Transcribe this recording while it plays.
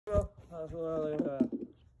What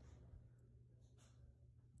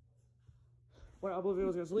upload video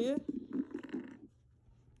is going to delete it?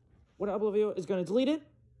 What upload video is going to delete it?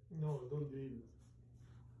 No, don't delete it.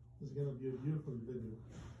 It's going to be a beautiful video.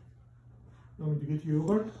 You want me to get you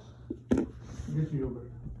yogurt? Get you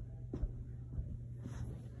yogurt.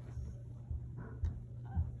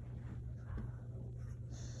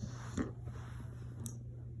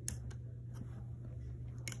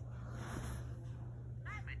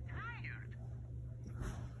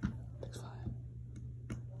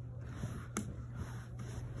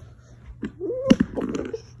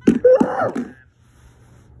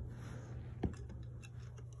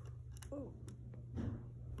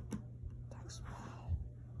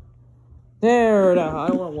 There, I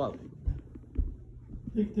want what?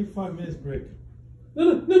 Take 5 minutes break.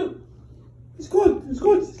 No. It's good. It's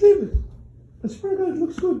good. Just leave it. I swear to God, it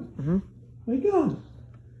looks good. My God.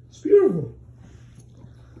 It's beautiful.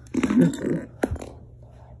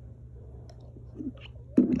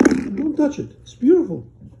 Don't touch it. It's beautiful.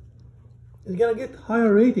 It's gonna get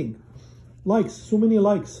higher rating. Likes. So many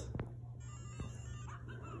likes.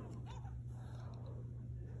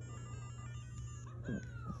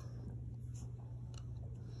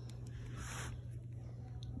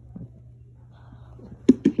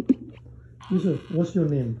 Yusuf, what's your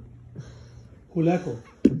name? Hulako.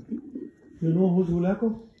 You know who's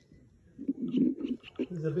Hulako?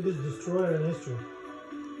 He's the biggest destroyer in history.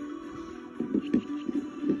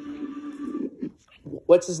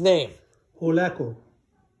 What's his name? Hulako.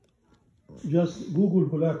 Just Google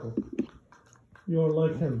Hulako. You're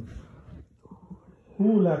like him.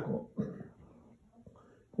 Hulako.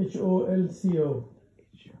 Holco.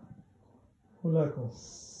 Hulako.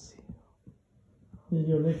 Is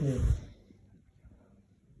your nickname.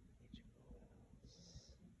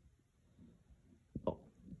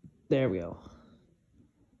 There we go.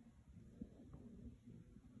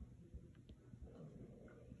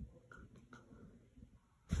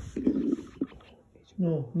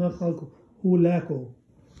 No, not Hulko. Hulako.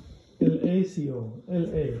 Laco.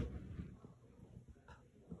 L-A.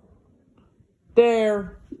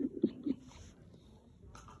 There.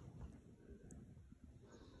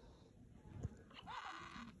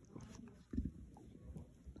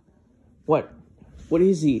 What? What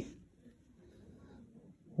is he?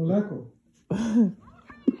 Hulako.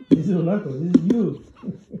 This is Hulako. This is you.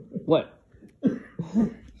 What?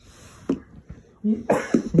 He's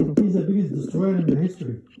the biggest destroyer in the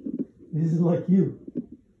history. This is like you.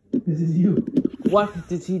 This is you. What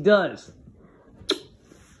did he does?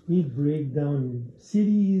 He break down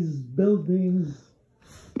cities, buildings.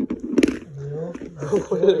 Hulako.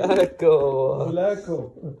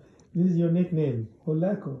 Hulako. This is your nickname.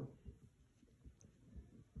 Hulako.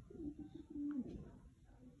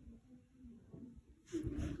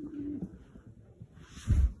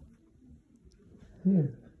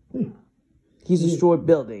 Here. He's destroyed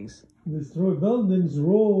buildings. Destroy buildings,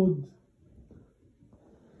 road,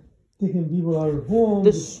 taking people out of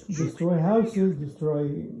homes, destroy houses,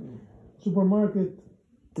 destroy supermarket.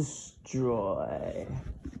 Destroy.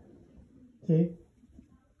 Okay.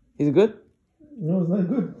 Is it good? No, it's not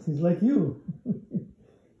good. He's like you.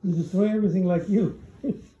 He destroy everything like you.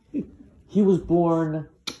 He was born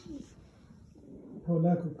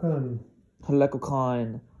Hulako Khan. Hulako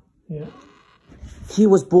Khan. Yeah. He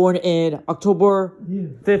was born in October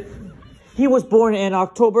 5th. He was born in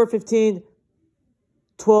October 15,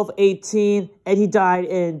 1218, and he died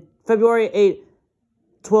in February 8,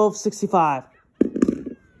 1265.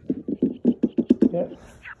 Yeah.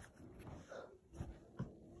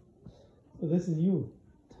 So this is you.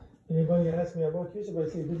 Anybody ask me about Yusuf, I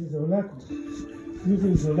say this is Hulako.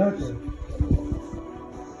 Yusuf is Hulako.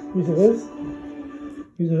 Yusuf is?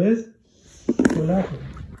 Yusuf is? Hulako.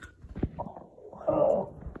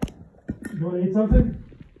 You want to eat something?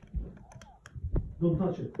 Don't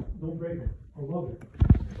touch it. Don't break it. I love it.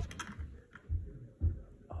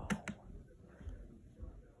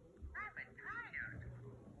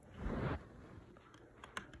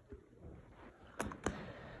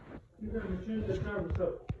 You gotta change the camera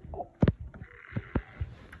stuff.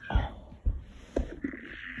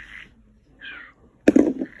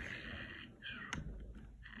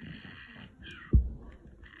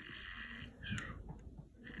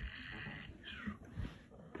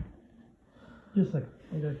 Just like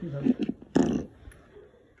I gotta keep that.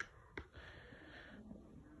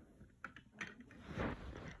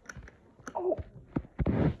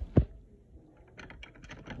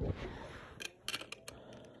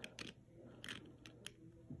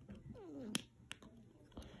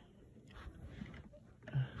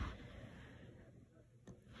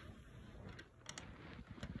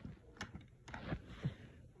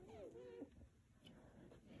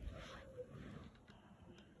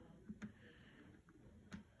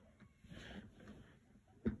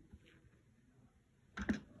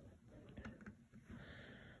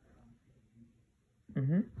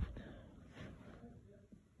 Mm-hmm.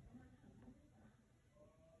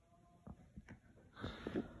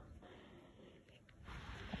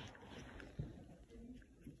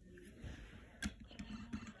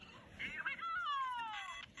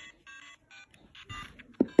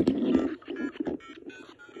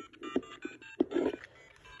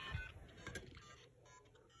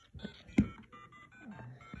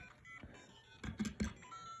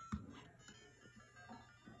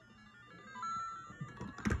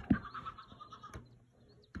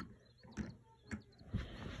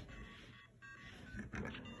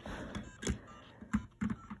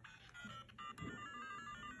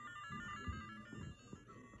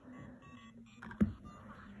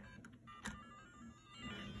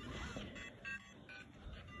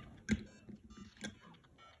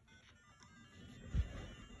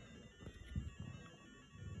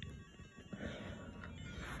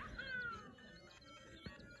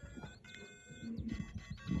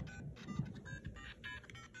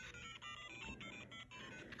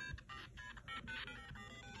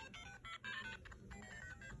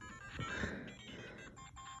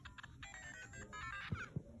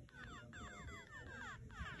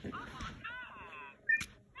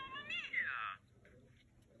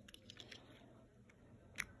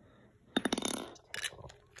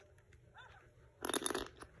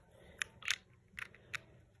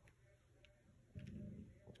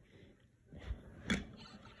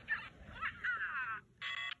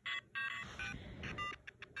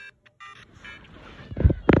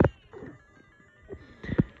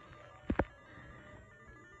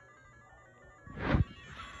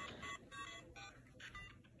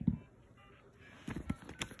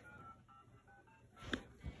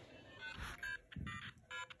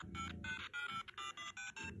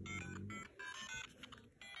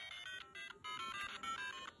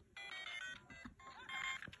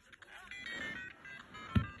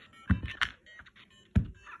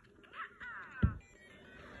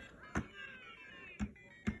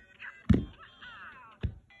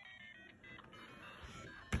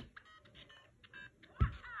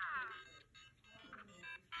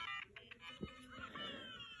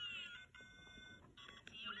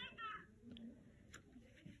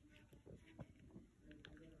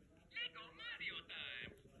 Lego Mario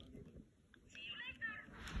time. See you later.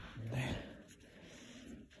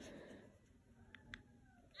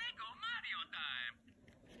 Lego Mario time.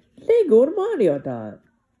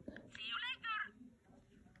 See you later.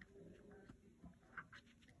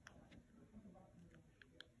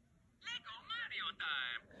 Lego Mario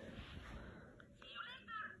time.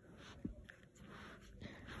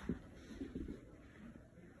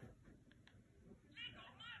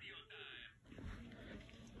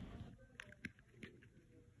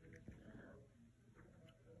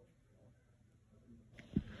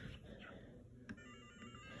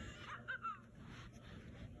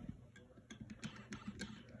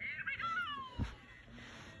 Here we go.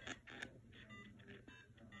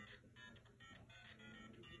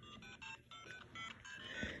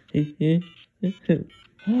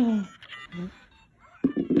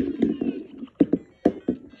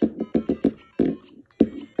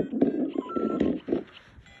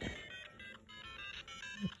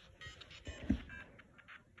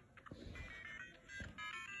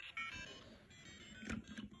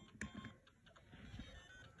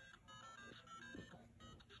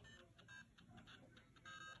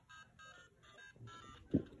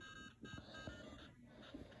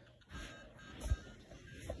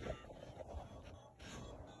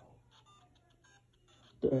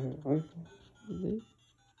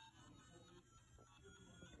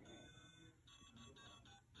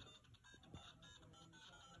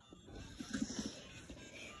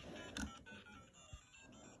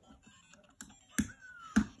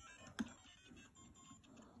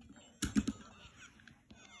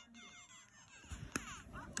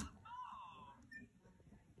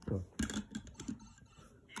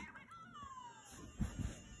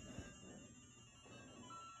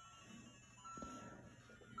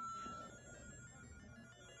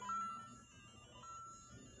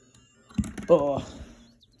 Oh.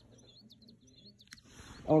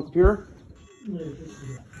 On the computer? Yeah, this is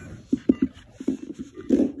it.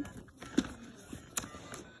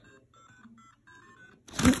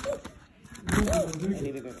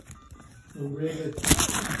 Very good.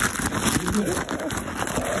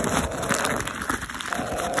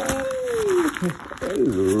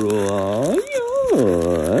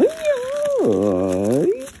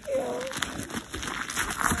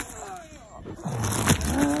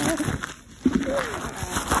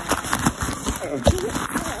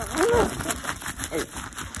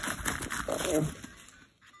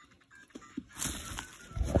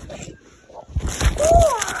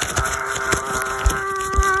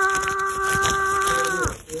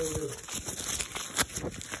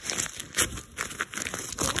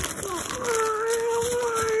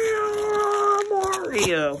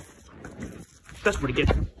 Mario. That's where you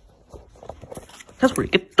get. That's where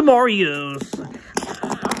you get the Marios.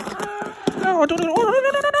 No, don't.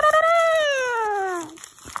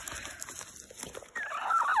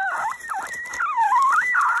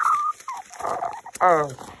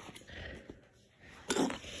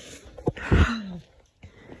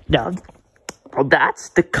 Now, that's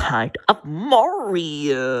the kind of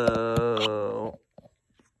Mario.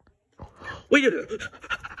 Wait,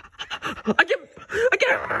 I can't.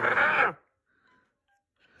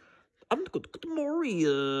 I'm gonna go to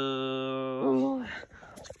Mario.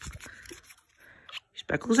 Here's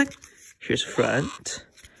back closing. Here's front.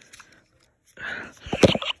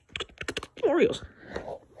 Mario's.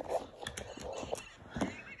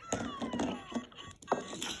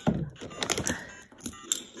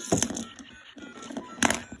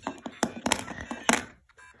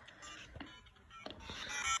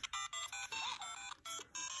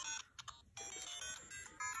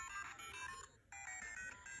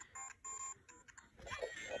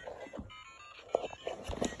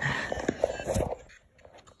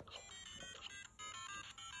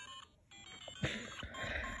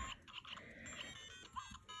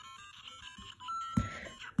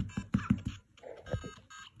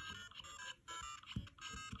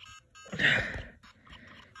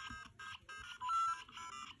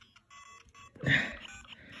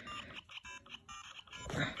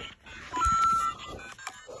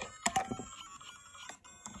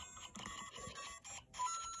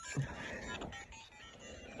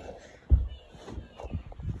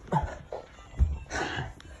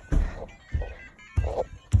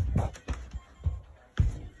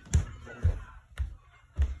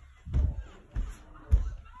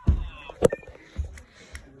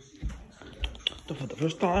 For the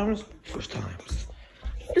first times.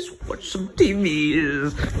 Let's watch some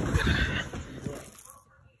TVs.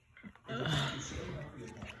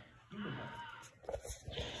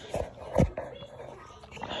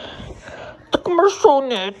 The commercial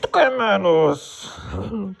net, menos.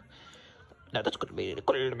 Now that's gonna be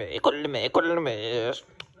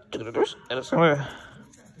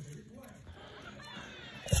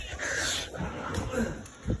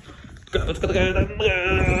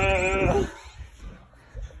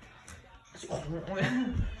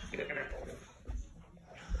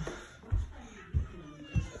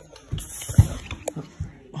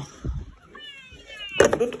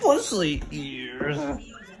pussy ears. Lego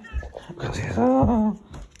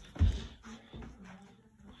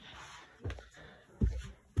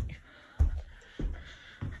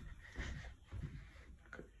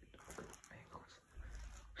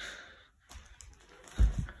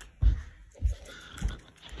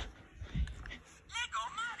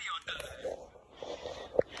Mario time.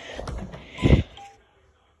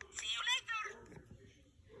 See you later.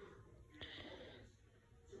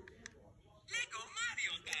 Lego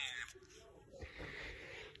Mario time.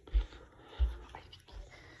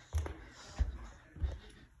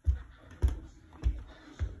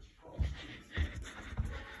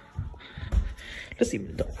 Let's see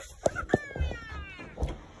the dog.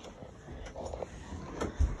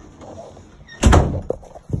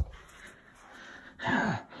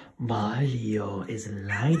 Mario is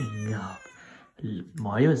lighting up.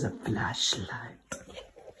 Mario is a flashlight.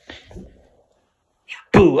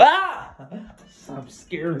 Boo! Ah! Stop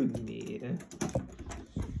scaring me.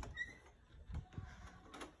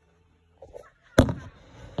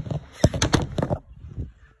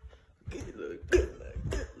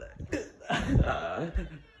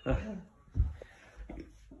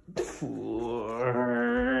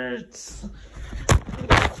 Forts.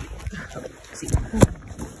 See.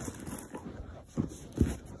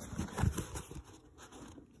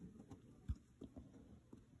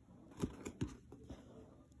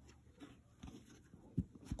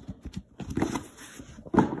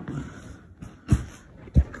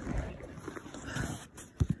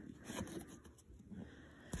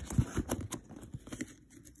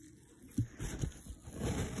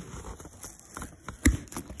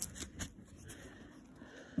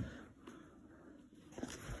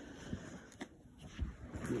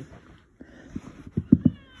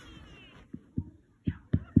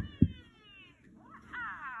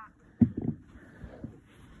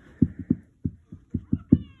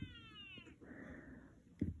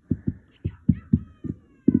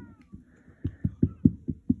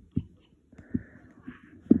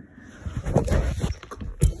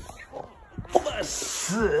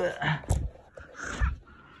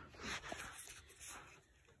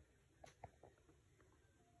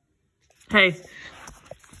 Hey.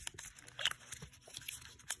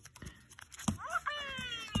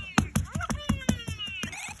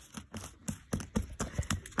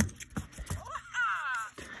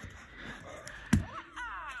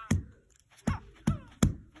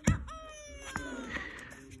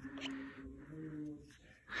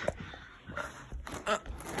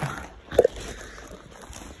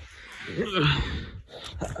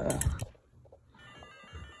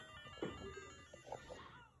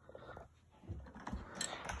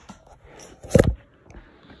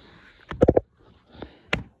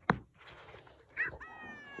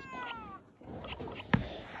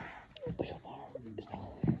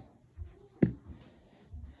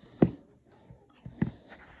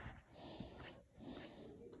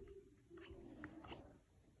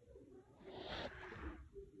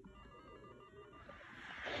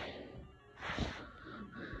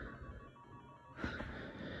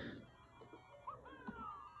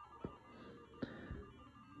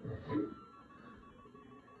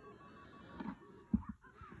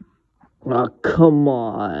 Oh, come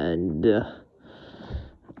on.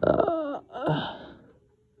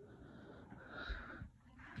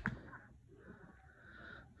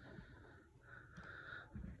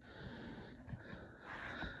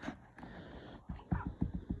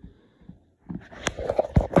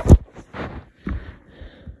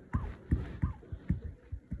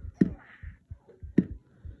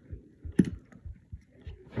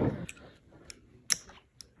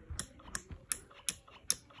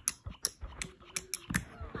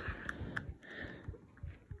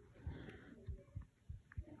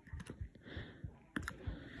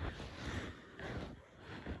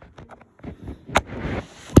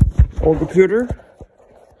 Old computer.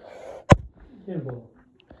 Handball.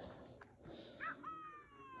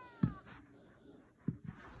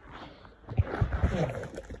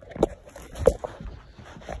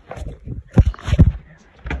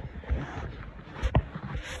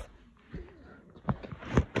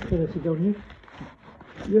 Can I sit down here?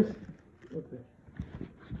 Yes. Okay.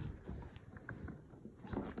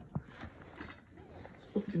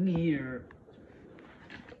 Here.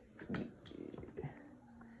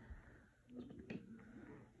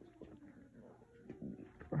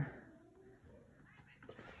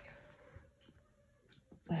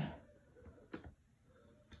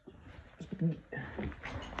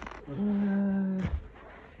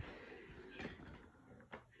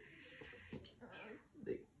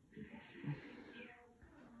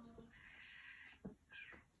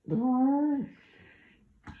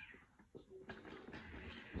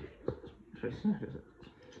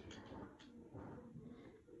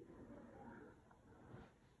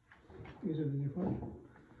 Is it in your phone?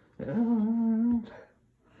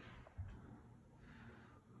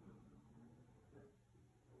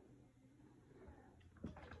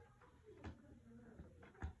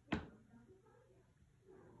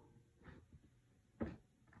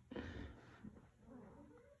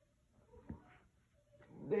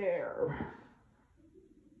 There.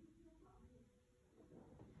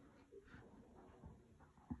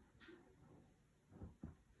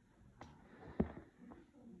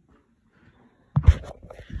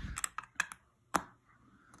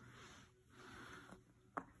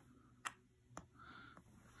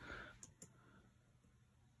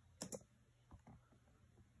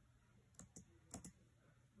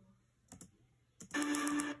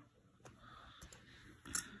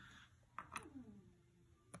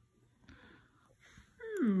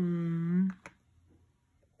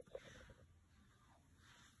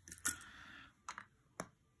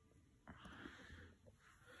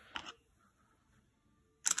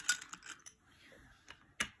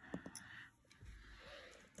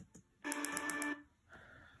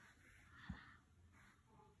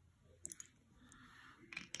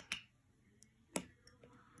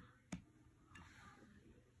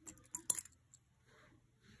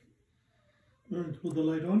 And put the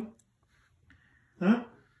light on. Huh?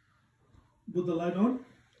 Put the light on.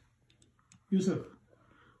 Yusuf.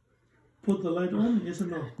 Put the light on, yes or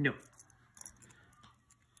no? No.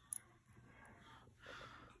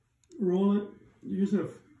 Roll it. Yusuf.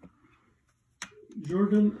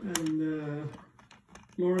 Jordan and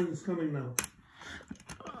Lauren is coming now.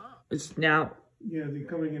 It's now. Yeah, they're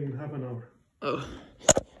coming in half an hour. Oh.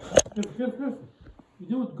 Careful. You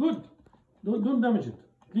do it good. Don't damage it,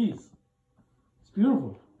 please. It's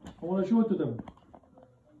beautiful. I want to show it to them.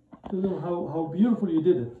 Tell them how beautiful you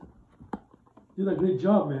did it. You did a great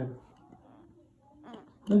job, man.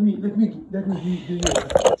 Let me do you.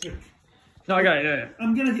 No, I got it. Yeah.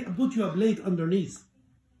 I'm gonna put you a blade underneath.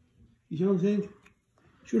 You see what I'm saying?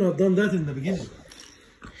 Should have done that in the beginning.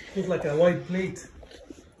 Put like a white plate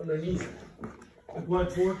underneath, like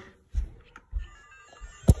whiteboard.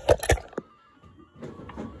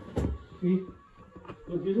 See?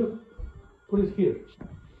 Look, Yusuf. Put it here.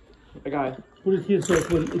 I got it. Put it here so it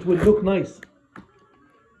will look nice.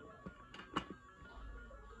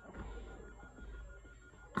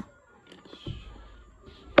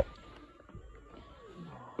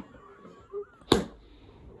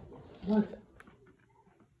 What?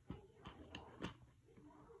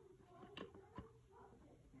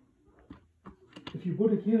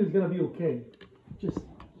 put it here, it's gonna be okay. Just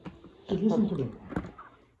listen to me.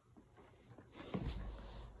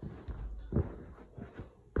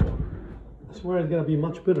 I swear it's gonna be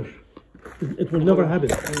much better. It will never happen.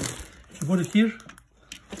 If you put it here,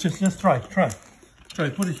 just try.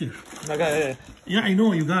 Put it here. Okay. Yeah, I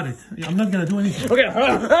know you got it. I'm not gonna do anything. Okay.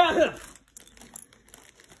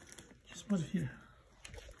 Just put it here.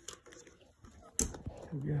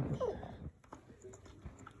 Yeah.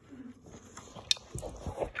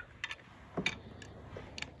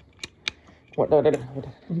 What? No.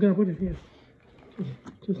 I'm gonna put it here.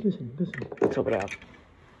 Just listen. It's over there.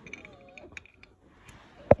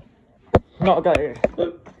 No, okay.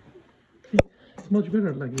 It's much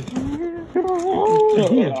better like this.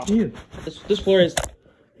 No. Here. This floor is.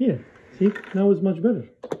 Here. See? Now it's much better.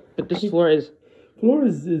 But this floor is. Floor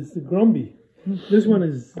is grumpy. This one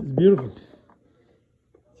is beautiful.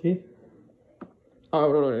 See?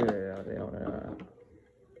 Oh, no.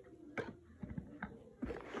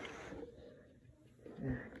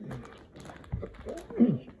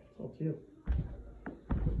 So cute.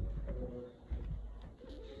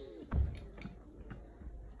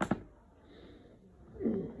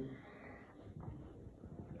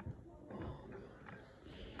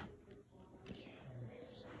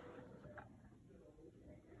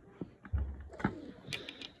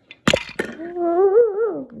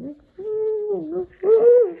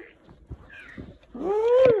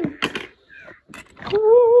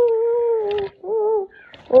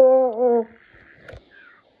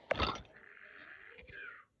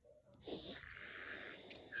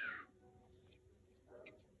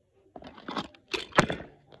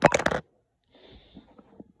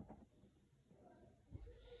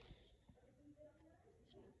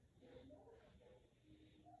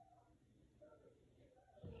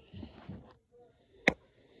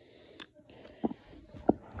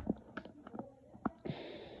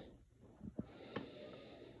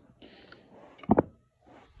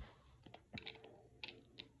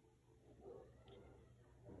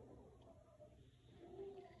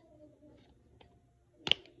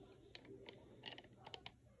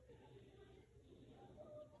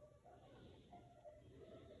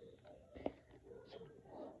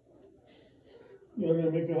 You want me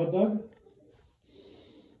to make a hot dog?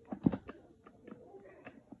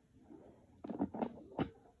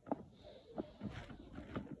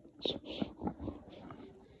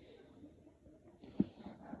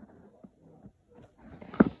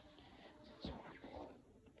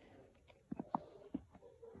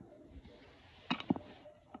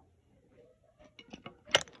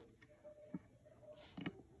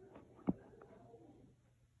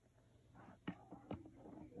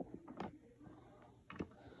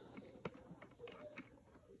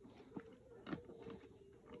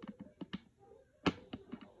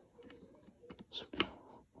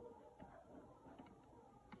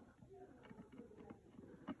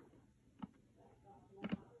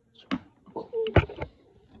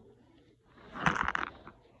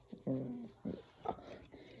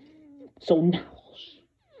 So now,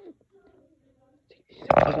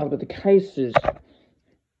 about the cases.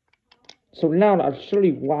 So now I'll show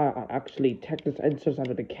you why I actually take this answers out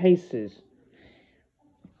of the cases.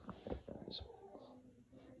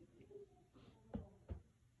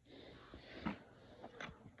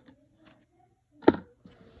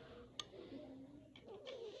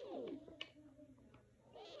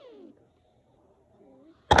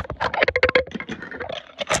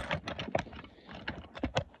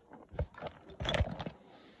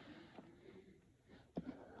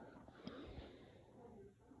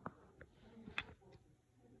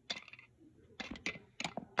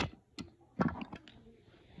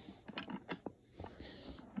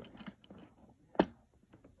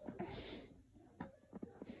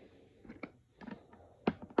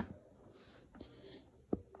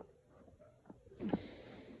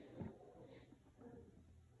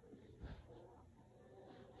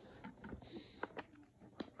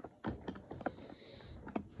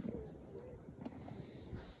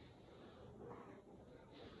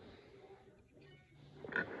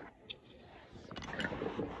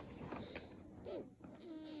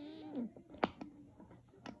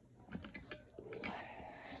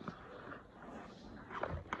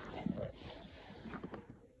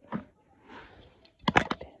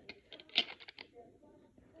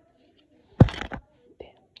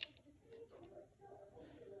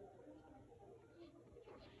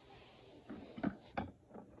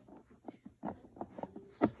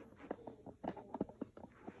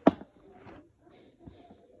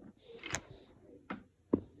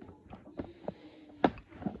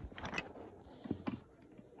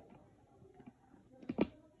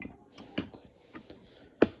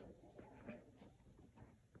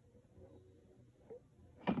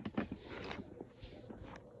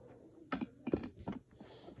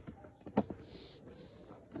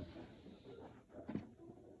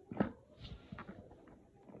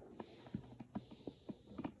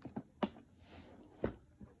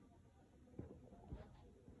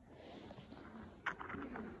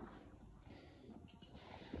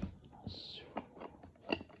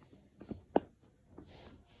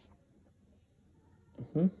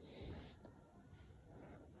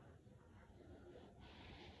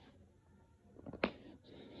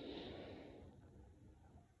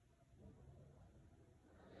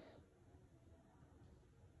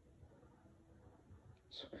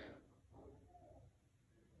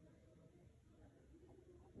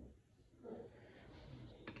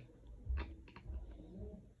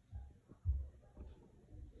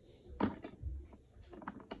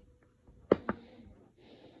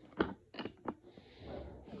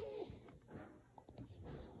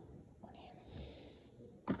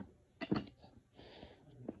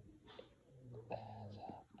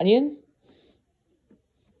 Onion?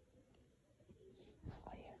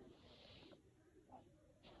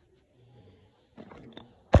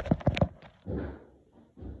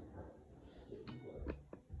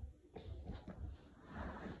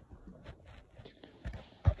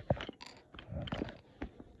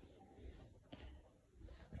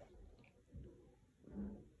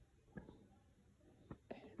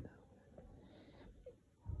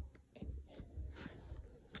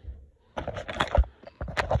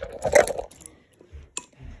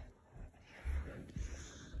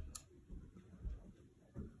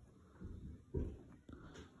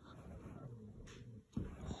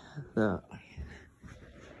 The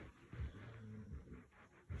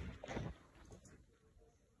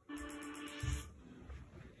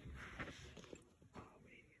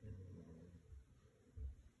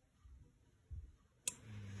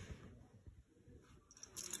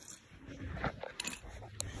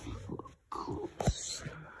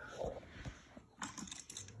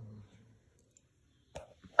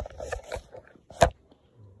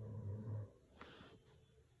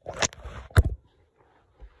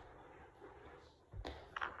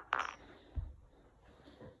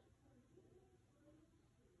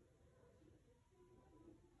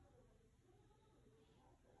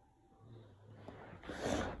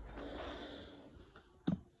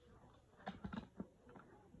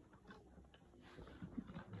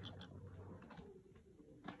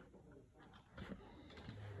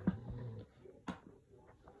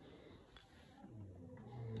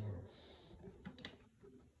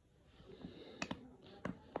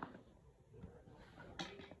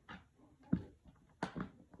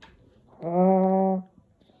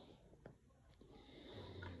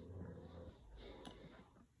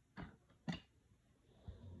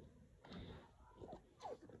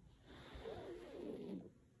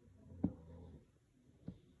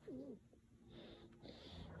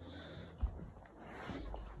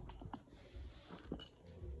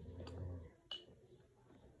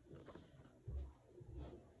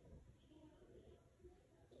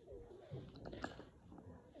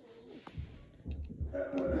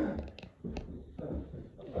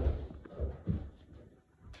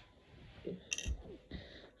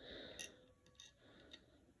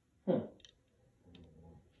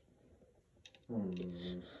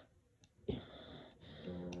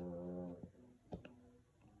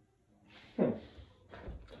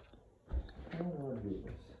I don't want to do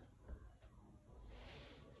this.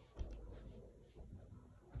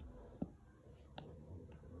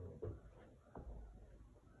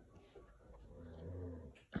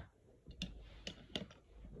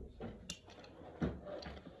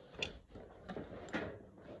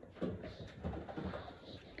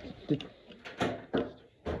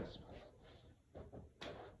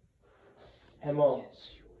 Hey Mom,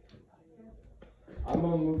 I'm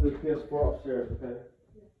gonna move the PS4 upstairs, okay?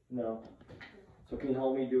 No. So can you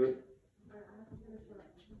help me do it?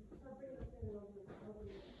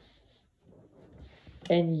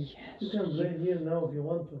 and yes, You can play here now if you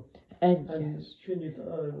want to. and And yes, change it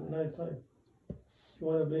night time. If you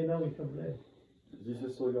want to play now, we can play. Is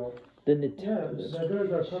this still going? the Yeah, Nintendo, the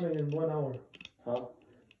girls are coming in 1 hour. Huh?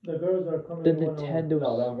 The girls are coming the in 1 hour. Nintendo, No,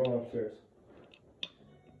 I'm going upstairs.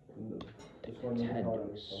 Just one minute Nintendo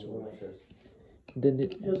harder, so I'm going upstairs. the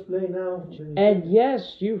Ni- Just play now. then you and play.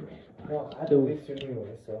 yes, you. No, I have The- to leave soon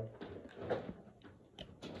anyway, so.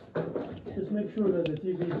 Just make sure that the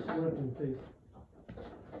TV is working, please.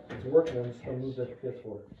 It's working, I'm just gonna move the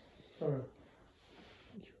PS4. Alright.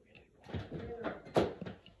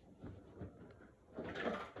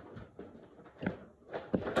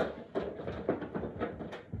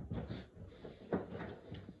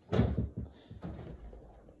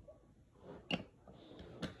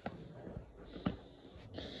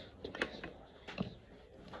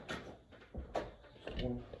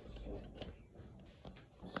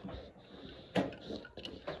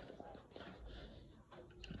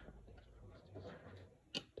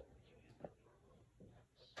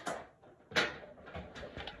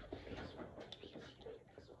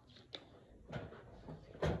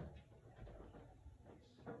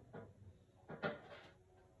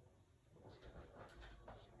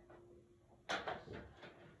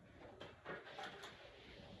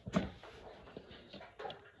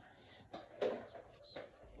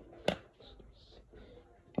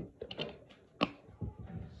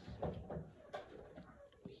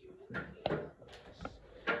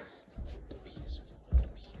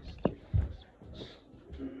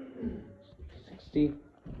 Steve.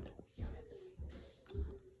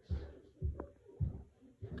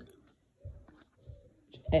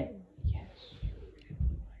 And yes,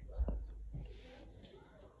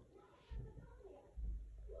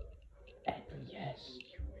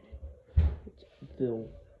 The.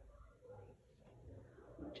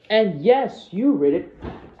 And yes, you read it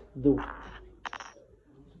right. The.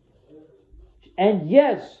 And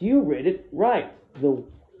yes, you read it right. The.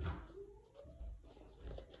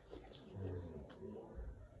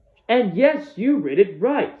 And yes, you read it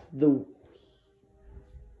right. The.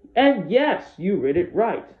 And yes, you read it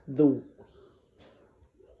right. The.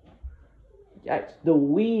 Yes, the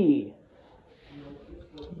we.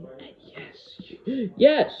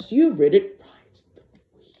 Yes, you read it right.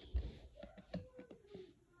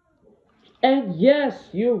 And yes,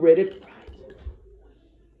 you read it right.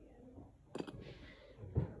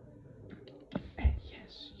 And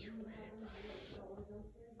yes, you read it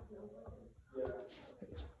right.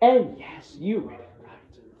 And yes, you read it right.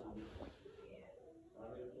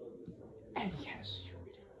 And yes, you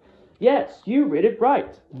read it. Yes, you read it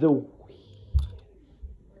right. The.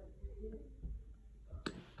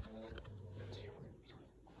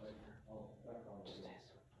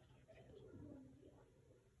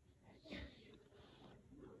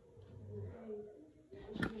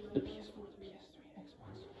 The PS4, the PS3,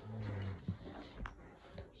 Xbox.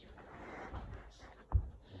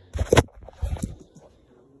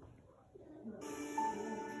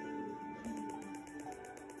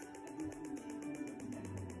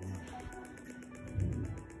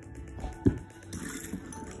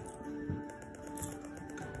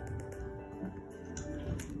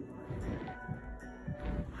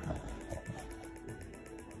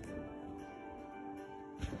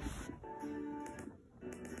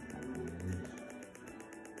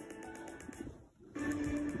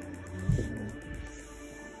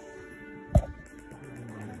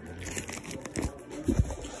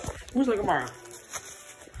 Who's like Mario?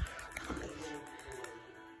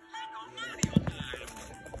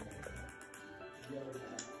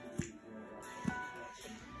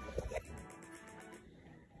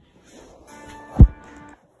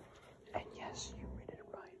 And yes, you read it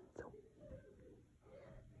right.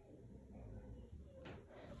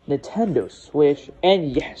 Nintendo Switch,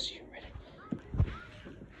 and yes, you read it.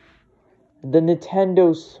 The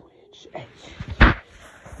Nintendo Switch, and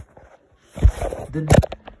the Nintendo.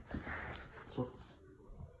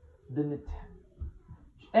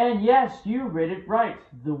 And yes, you read it right.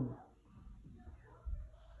 The. And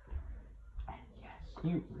yes,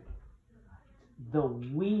 you read it right. The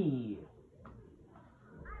Wii.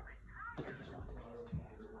 The PS1,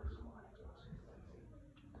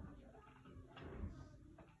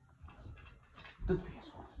 the PS3.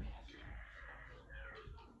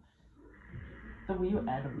 The Wii U and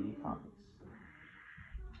the Wii comics.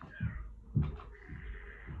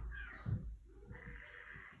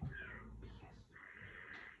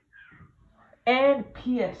 And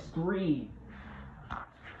PS3.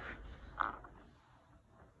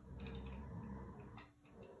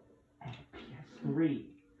 And PS3.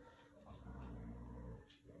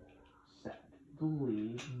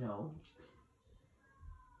 Sadly, no.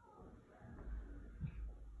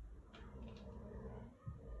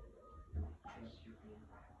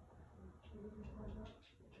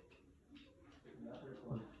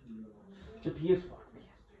 The PS5.